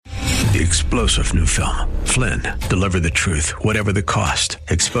The explosive new film, Flynn, deliver the truth, whatever the cost,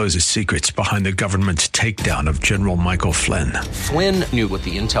 exposes secrets behind the government's takedown of General Michael Flynn. Flynn knew what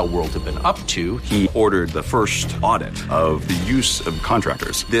the intel world had been up to. He ordered the first audit of the use of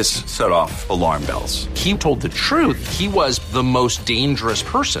contractors. This set off alarm bells. He told the truth. He was the most dangerous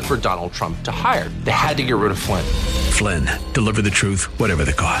person for Donald Trump to hire. They had to get rid of Flynn. Flynn, deliver the truth, whatever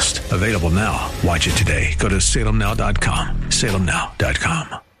the cost. Available now. Watch it today. Go to salemnow.com.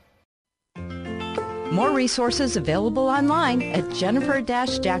 salemnow.com. More resources available online at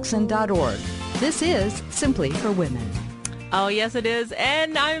jennifer-jackson.org. This is Simply for Women. Oh, yes, it is.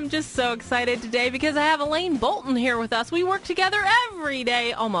 And I'm just so excited today because I have Elaine Bolton here with us. We work together every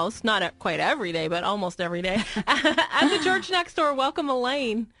day, almost. Not quite every day, but almost every day at the church next door. Welcome,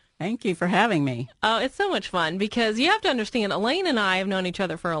 Elaine. Thank you for having me. Oh, it's so much fun because you have to understand, Elaine and I have known each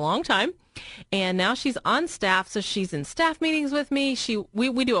other for a long time, and now she's on staff, so she's in staff meetings with me.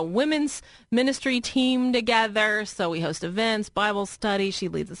 We do a women's ministry team together, so we host events, Bible study. She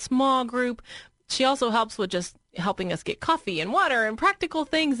leads a small group. She also helps with just helping us get coffee and water and practical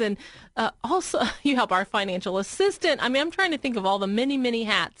things, and also you help our financial assistant. I mean, I'm trying to think of all the many, many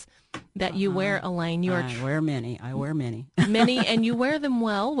hats that you wear, Elaine. I wear many. Many, and you wear them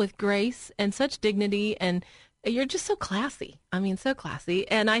well with grace and such dignity, and you're just so classy. I mean, so classy.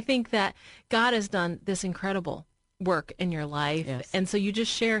 And I think that God has done this incredible work in your life, yes. And so you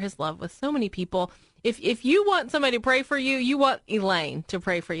just share his love with so many people. If you want somebody to pray for you, you want Elaine to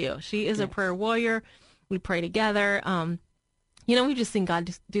pray for you. She is a prayer warrior. We pray together. We've just seen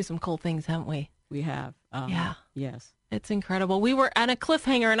God do some cool things, haven't we? We have. Yeah. Yes. It's incredible. We were at a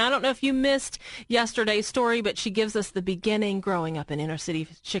cliffhanger, and I don't know if you missed yesterday's story, but she gives us the beginning growing up in inner city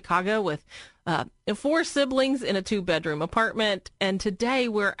Chicago with 4 siblings in a 2-bedroom apartment. And today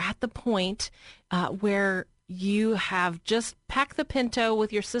we're at the point where you have just packed the Pinto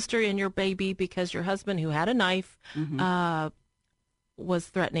with your sister and your baby because your husband, who had a knife, was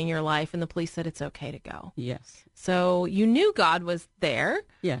threatening your life, and the police said it's okay to go. Yes. So you knew God was there.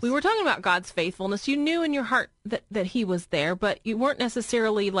 Yes. We were talking about God's faithfulness. You knew in your heart that he was there, but you weren't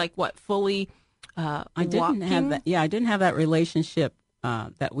necessarily fully I didn't have that. Yeah, I didn't have that relationship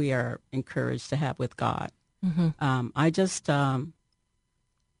that we are encouraged to have with God. Mm-hmm.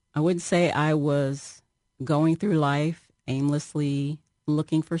 I wouldn't say I was going through life aimlessly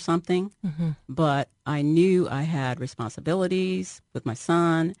looking for something, but I knew I had responsibilities with my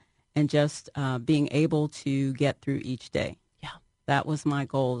son and just being able to get through each day. Yeah. That was my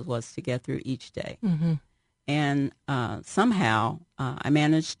goal, was to get through each day. Mm-hmm. And somehow I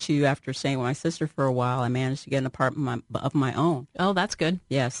managed to, after staying with my sister for a while, I managed to get an apartment of my own. Oh, that's good.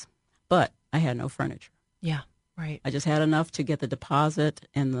 Yes. But I had no furniture. Yeah, right. I just had enough to get the deposit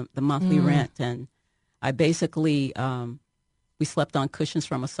and the monthly rent. And I basically, we slept on cushions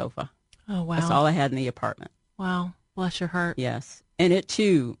from a sofa. Oh, wow. That's all I had in the apartment. Wow. Bless your heart. Yes. And it,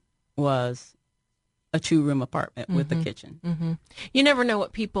 too, was a 2-room apartment with a kitchen. Mm-hmm. You never know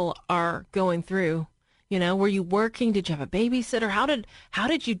what people are going through. You know, were you working? Did you have a babysitter? How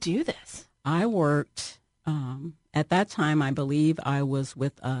did you do this? I worked, at that time, I believe I was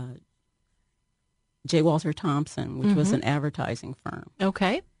with J. Walter Thompson, which was an advertising firm.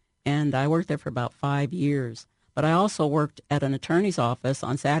 Okay. And I worked there for about 5 years. But I also worked at an attorney's office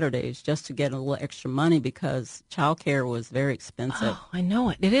on Saturdays just to get a little extra money because childcare was very expensive. Oh, I know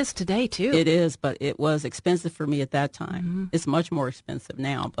it. It is today, too. It is, but it was expensive for me at that time. Mm-hmm. It's much more expensive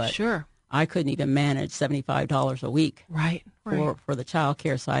now, but sure. I couldn't even manage $75 a week right. for the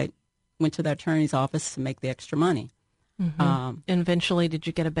childcare. So I went to the attorney's office to make the extra money. Mm-hmm. And eventually, did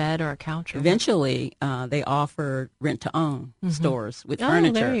you get a bed or a couch? Eventually, they offered rent-to-own stores with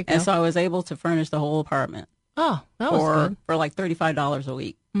furniture. There you go. And so I was able to furnish the whole apartment. Oh, that was good. For like $35 a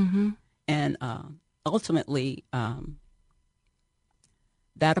week. Mm-hmm. And ultimately,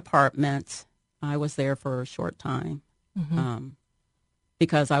 that apartment, I was there for a short time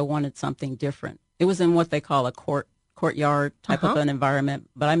because I wanted something different. It was in what they call a courtyard type of an environment,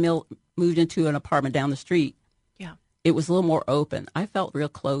 but I moved into an apartment down the street. Yeah. It was a little more open. I felt real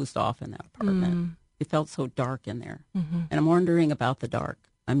closed off in that apartment. It felt so dark in there. And I'm wondering about the dark.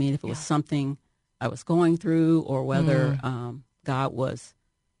 I mean, if it was something I was going through or whether God was,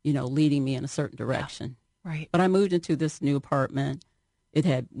 leading me in a certain direction. Yeah. Right. But I moved into this new apartment. It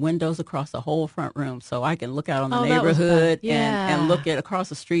had windows across the whole front room, so I can look out on the neighborhood and look at across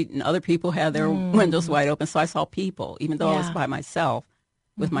the street, and other people had their windows wide open. So I saw people, even though I was by myself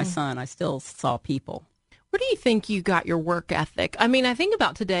with my son. I still saw people. Where do you think you got your work ethic? I mean, I think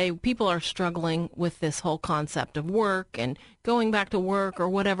about today, people are struggling with this whole concept of work and going back to work or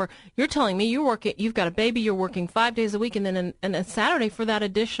whatever. You're telling me you've got a baby, you're working 5 days a week, and then and a Saturday for that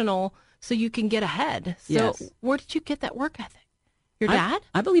additional so you can get ahead. So Yes. where did you get that work ethic? Your dad?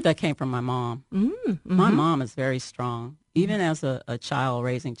 I believe that came from my mom. Mm-hmm. My mom is very strong. Even as a child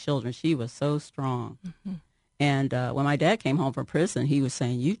raising children, she was so strong. Mm-hmm. And when my dad came home from prison, he was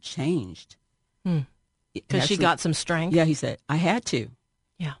saying, "You changed." Because she got some strength? Yeah, he said, "I had to."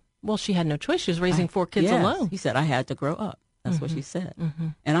 Yeah. Well, she had no choice. She was raising 4 kids Yes. alone. He said, "I had to grow up." That's what she said.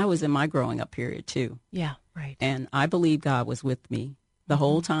 And I was in my growing up period, too. Yeah, right. And I believe God was with me the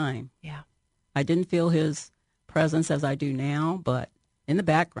whole time. Yeah. I didn't feel his presence as I do now, but in the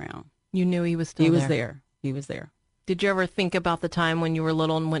background, You knew he was still there. he was there. He was there. Did you ever think about the time when you were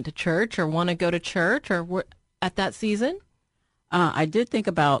little and went to church or want to go to church or at that season? I did think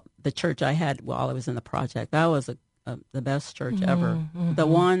about the church I had while I was in the project. That was the best church ever. The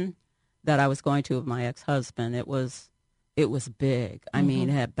one that I was going to with my ex-husband, it was big. I mean,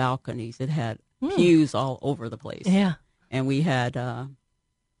 it had balconies. It had pews all over the place. Yeah. And we had a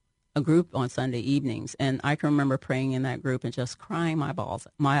group on Sunday evenings, and I can remember praying in that group and just crying my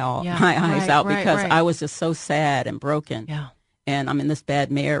eyes out because I was just so sad and broken. Yeah. And I'm in this bad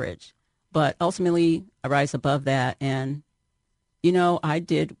marriage. But ultimately, I rise above that, and I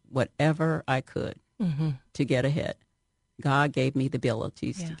did whatever I could to get ahead. God gave me the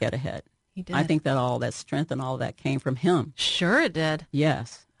abilities to get ahead. He did. I think that all that strength and all that came from him. Sure it did.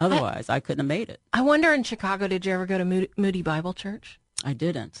 Yes. Otherwise, I couldn't have made it. I wonder in Chicago, did you ever go to Moody Bible Church? I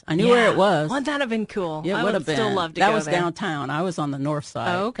didn't. I knew where it was. Wouldn't that have been cool? Yeah, it I would would have been. still love to that go was there. downtown. I was on the north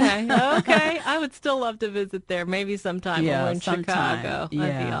side. Okay. I would still love to visit there. Maybe sometime when we're in Chicago. That'd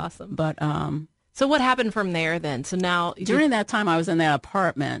be awesome. But so what happened from there then? So now during that time I was in that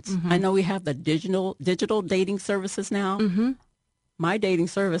apartment. I know we have the digital dating services now. My dating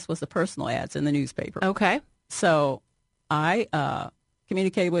service was the personal ads in the newspaper. Okay. So I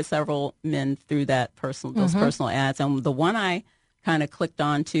communicated with several men through those personal ads, and the one I kind of clicked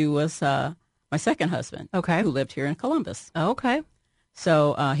on to was my second husband, Okay. who lived here in Columbus. Okay.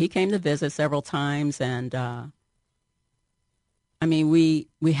 So he came to visit several times, and I mean, we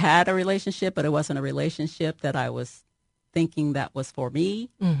had a relationship, but it wasn't a relationship that I was thinking that was for me.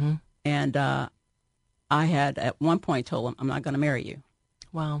 And I had at one point told him, "I'm not going to marry you."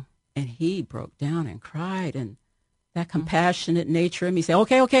 Wow. And he broke down and cried, and that compassionate nature in me said,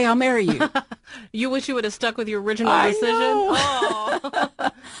 okay, I'll marry you. You wish you would have stuck with your original I decision? know.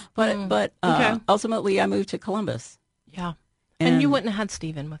 Oh. But Okay. ultimately I moved to Columbus. Yeah. And you wouldn't have had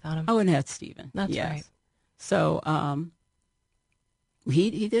Stephen without him. I wouldn't have had Stephen. That's yes. right. So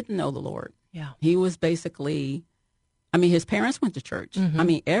he didn't know the Lord. Yeah. He was basically, I mean, his parents went to church. I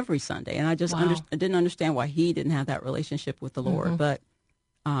mean, every Sunday. And I just Wow. I didn't understand why he didn't have that relationship with the Lord. But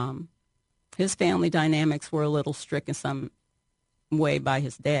his family dynamics were a little strict in some way by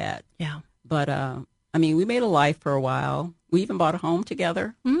his dad. Yeah. But, I mean, we made a life for a while. We even bought a home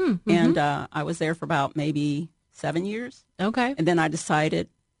together. And I was there for about maybe 7 years. Okay. And then I decided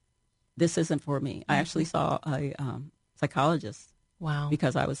this isn't for me. I actually saw a psychologist Wow.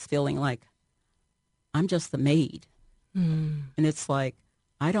 because I was feeling like I'm just the maid. And it's like,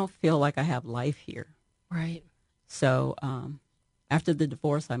 I don't feel like I have life here. Right. So after the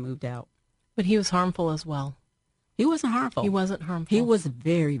divorce, I moved out. But he was harmful as well. He wasn't harmful. He wasn't harmful. He was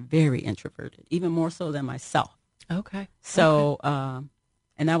very, very introverted, even more so than myself. Okay. So,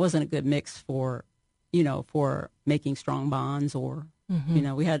 and that wasn't a good mix for making strong bonds or,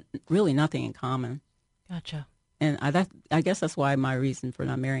 we had really nothing in common. Gotcha. And I guess that's why my reason for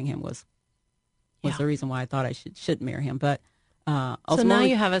not marrying him was the reason why I thought I should marry him. But so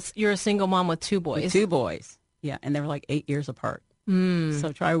now you're a single mom with 2 boys. with 2 boys. Yeah, and they were like 8 years apart.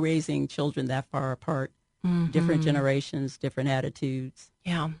 So try raising children that far apart, different generations, different attitudes.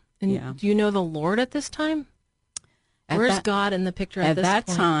 Yeah. And Yeah. do you know the Lord at this time? Where's God in the picture at this that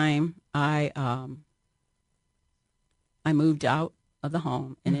point? time? I moved out of the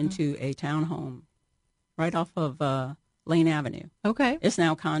home and into a townhome right off of Lane Avenue. Okay. It's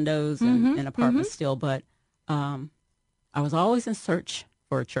now condos and apartments still, but I was always in search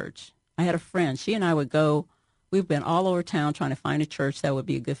for a church. I had a friend. She and I would go. We've been all over town trying to find a church that would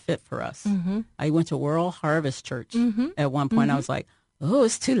be a good fit for us. I went to World Harvest Church at one point. I was like, oh,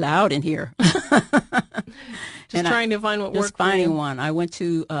 it's too loud in here. Just trying to find what works Just finding one. I went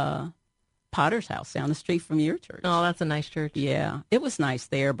to Potter's house down the street from your church. Oh, that's a nice church. Yeah, it was nice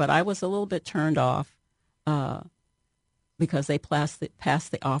there, but I was a little bit turned off because they passed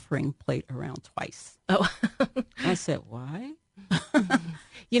the offering plate around twice. Oh. I said, why?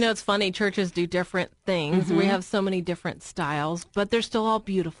 You know, it's funny. Churches do different things. We have so many different styles, but they're still all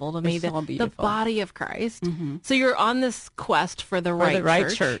beautiful to me. The body of Christ. So you're on this quest for the right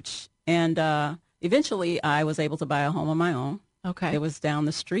church. And eventually I was able to buy a home on my own. Okay. It was down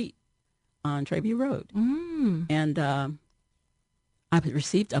the street on Treby Road. And I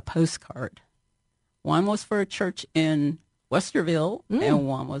received a postcard. One was for a church in Westerville, and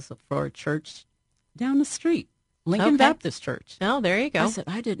one was for a church down the street, Lincoln Baptist Church. Oh, there you go. I said,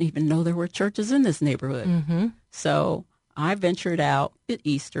 I didn't even know there were churches in this neighborhood. So I ventured out at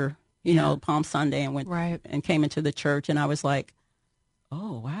Easter, you know, Palm Sunday, and went and came into the church, and I was like,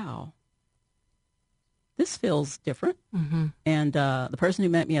 oh, wow. This feels different. And the person who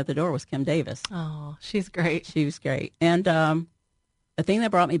met me at the door was Kim Davis. Oh, she's great. She was great. And the thing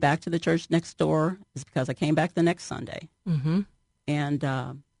that brought me back to the church next door is because I came back the next Sunday.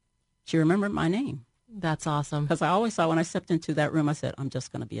 And she remembered my name. That's awesome. Because I always thought when I stepped into that room, I said, I'm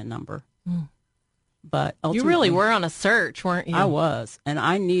just going to be a number. But you really were on a search, weren't you? I was. And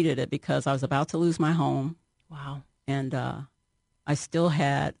I needed it because I was about to lose my home. Wow. And I still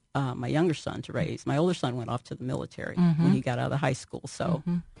had my younger son to raise. My older son went off to the military when he got out of high school. So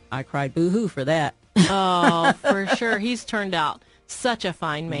I cried boo-hoo for that. Oh, for sure. He's turned out such a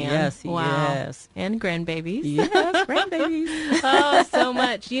fine man. Yes, wow. Yes. And grandbabies. Yes, grandbabies. Oh, so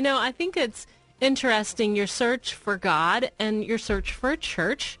much. You know, I think it's interesting, your search for God and your search for a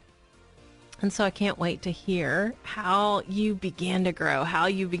church. And so I can't wait to hear how you began to grow, how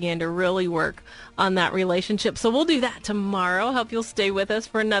you began to really work on that relationship. So we'll do that tomorrow. Hope you'll stay with us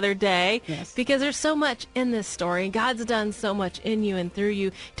for another day. Yes. Because there's so much in this story. God's done so much in you and through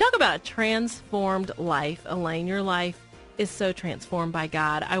you. Talk about a transformed life, Elaine. Your life is so transformed by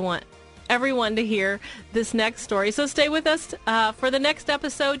God. I want everyone to hear this next story. So stay with us for the next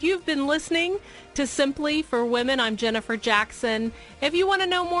episode. You've been listening to Simply for Women. I'm Jennifer Jackson. If you want to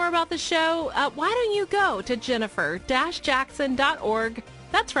know more about the show, why don't you go to jennifer-jackson.org.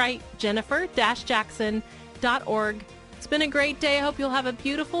 That's right, jennifer-jackson.org. It's been a great day. I hope you'll have a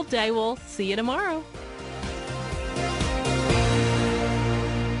beautiful day. We'll see you tomorrow.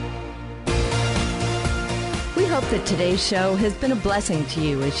 We hope that today's show has been a blessing to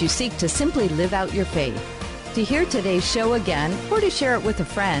you as you seek to simply live out your faith. To hear today's show again or to share it with a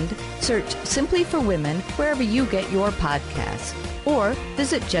friend, search Simply for Women wherever you get your podcasts. Or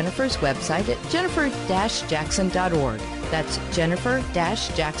visit Jennifer's website at jennifer-jackson.org. That's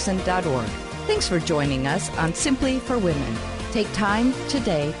jennifer-jackson.org. Thanks for joining us on Simply for Women. Take time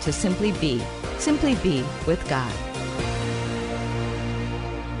today to simply be with God.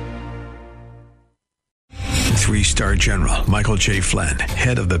 3-star General Michael J. Flynn,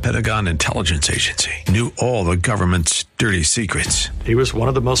 head of the Pentagon Intelligence Agency, knew all the government's dirty secrets. He was one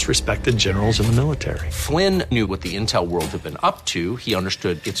of the most respected generals in the military. Flynn knew what the intel world had been up to. He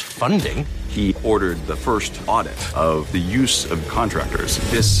understood its funding. He ordered the first audit of the use of contractors.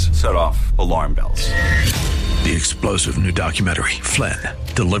 This set off alarm bells. The explosive new documentary, Flynn,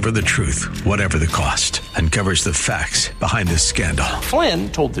 Deliver the Truth, Whatever the Cost, uncovers the facts behind this scandal.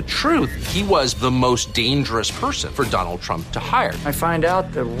 Flynn told the truth. He was the most dangerous person for Donald Trump to hire. I find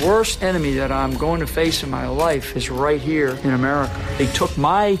out the worst enemy that I'm going to face in my life is right here in America. They took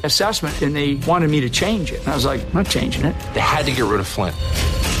my assessment and they wanted me to change it. And I was like, I'm not changing it. They had to get rid of Flynn.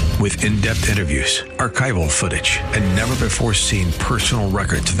 With in-depth interviews, archival footage, and never-before-seen personal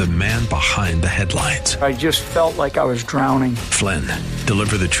records of the man behind the headlines. I just felt like I was drowning. Flynn,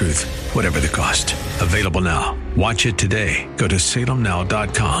 Deliver the Truth, Whatever the Cost. Available now. Watch it today. Go to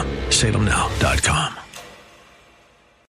salemnow.com. salemnow.com.